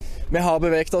Vi har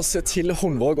beveget oss til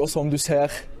Hundvåg, og som du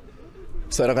ser,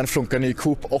 så er det en flunkende ny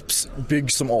Coop Ops-bygg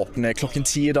som åpner klokken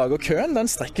 10 i dag. Og køen den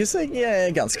strekker seg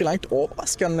ganske langt,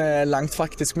 overraskende langt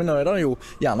faktisk. Men nå er det jo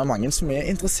gjerne mange som er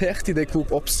interessert i det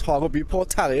Coop Ops har å by på.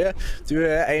 Terje, du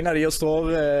er en av de og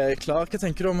står klar. Hva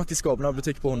tenker du om at de skal åpne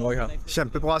butikk på Hundvåg her?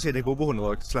 Kjempebra siden jeg bor på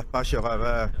Hundvåg. Slipper å kjøre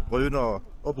over Brun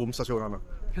og bomstasjonene.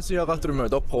 Hva som gjør at du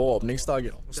møter opp på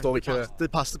åpningsdagen og står i kø? Det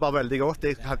passer bare veldig godt.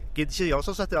 Jeg gidder ikke gjøre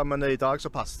sånn sett, men i dag så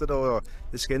passer det, og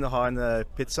jeg skal inn og ha en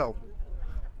pizza.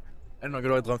 Er det noe du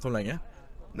har drømt om lenge?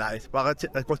 Nei, bare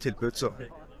et godt tilbud, så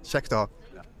kjekt å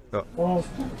ha. Ja. Og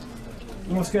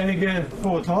nå skal jeg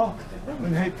foreta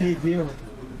en helt tidlig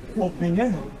åpning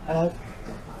av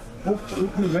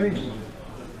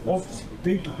Ops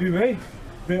bygg uvei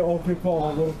ved å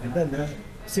bevare denne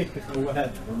sikkerhetsloven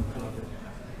her.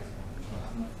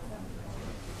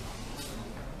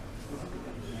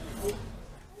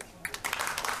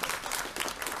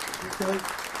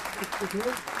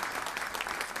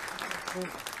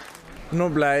 Nå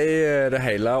ble det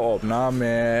hele åpnet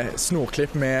med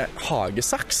snorklipp med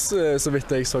hagesaks, så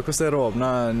vidt jeg så. Hvordan er det å åpne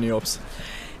ny Ops?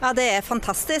 Ja, det er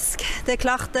fantastisk. Det er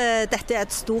klart, dette er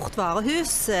et stort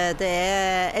varehus. Det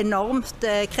er enormt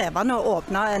krevende å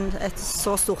åpne et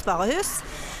så stort varehus.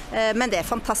 Men det er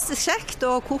fantastisk kjekt,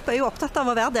 og Coop er jo opptatt av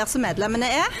å være der som medlemmene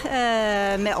er.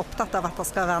 Vi er opptatt av at det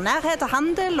skal være nærhet og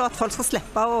handel, og at folk skal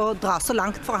slippe å dra så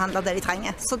langt for å handle det de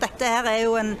trenger. Så dette her er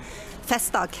jo en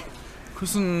festdag. Hva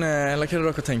er det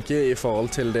dere tenker i forhold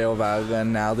til det å være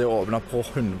nær det å åpne på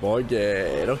Hundvåg?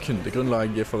 Er det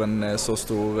kundegrunnlag for en så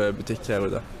stor butikk her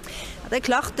ute? Det er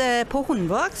klart, på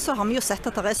Hundvåg så har vi jo sett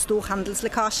at det er stor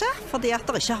handelslekkasje, fordi at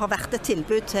det ikke har vært et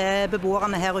tilbud til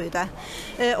beboerne her ute.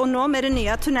 Og nå med det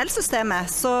nye tunnelsystemet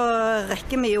så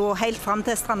rekker vi jo helt fram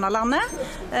til Strandalandet,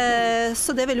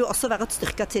 så det vil jo også være et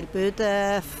styrket tilbud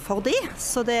for de.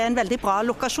 Så det er en veldig bra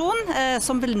lokasjon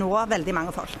som vil nå veldig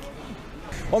mange folk.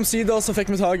 Omsider så fikk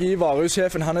vi tag i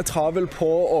varehussjefen. Han er travel på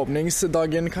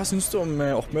åpningsdagen. Hva synes du om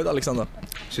oppmøtet, Alexander?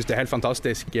 Jeg synes det er helt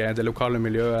fantastisk. Det lokale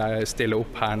miljøet stiller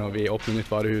opp her når vi åpner nytt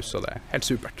varehus, og det er helt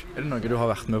supert. Er det noe du har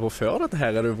vært med på før dette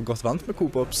her? Er du godt vant med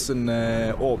Coop Ops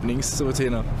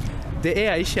åpningsrutiner? Det er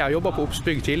jeg ikke. Jeg har jobbet på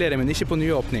Ops-bygg tidligere, men ikke på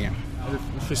nye åpninger. Er det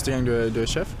første gang du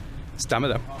er sjef?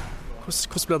 Stemmer det.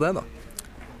 Hvordan blir det da?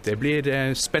 Det blir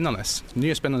spennende.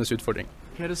 Nye spennende utfordringer.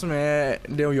 Hva er det som er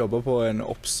det å jobbe på en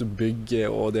Ops-bygg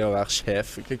og det å være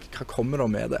sjef? Hva kommer da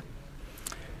med det?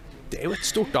 Det er jo et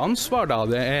stort ansvar da.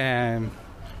 Det er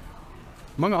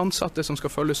mange ansatte som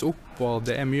skal følges opp, og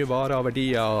det er mye varer og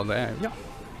verdier. Og det er, ja.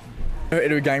 Er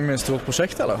du i gang med et stort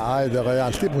prosjekt, eller? Nei, det er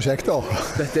alltid prosjekter.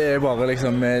 Dette er bare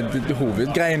liksom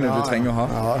hovedgreiene du trenger å ha?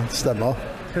 Ja, stemmer.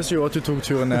 Hva som gjorde at du tok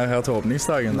turen ned her til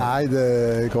åpningsdagen? Nei,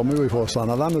 det kommer jo fra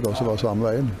Strandalandet da, så var det samme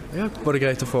veien. Ja, var det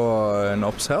greit å få en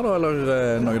Ops her da,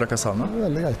 eller noe dere savner?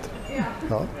 Veldig greit.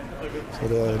 Ja.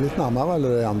 Så det er litt nærmere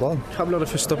eller det andre. Hva blir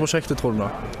det første prosjektet, tror du da?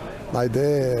 Nei, det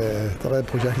er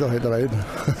prosjekter hele veien.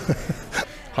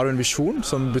 Har du en visjon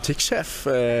som butikksjef?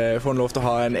 Får du lov til å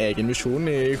ha en egen visjon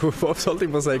i Coop Ops, holdt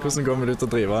jeg på å si? Hvordan kommer du til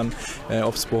å drive en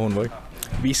Ops på Hundvåg?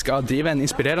 Vi skal drive en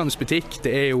inspirerende butikk.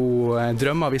 Det er jo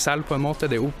drømmer vi selv på en måte.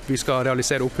 Vi skal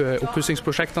realisere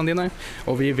oppussingsprosjektene dine,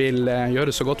 og vi vil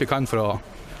gjøre så godt vi kan for å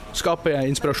skape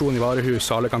inspirasjon i varehus,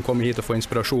 så alle kan komme hit og få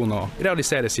inspirasjon og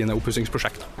realisere sine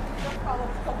oppussingsprosjekter.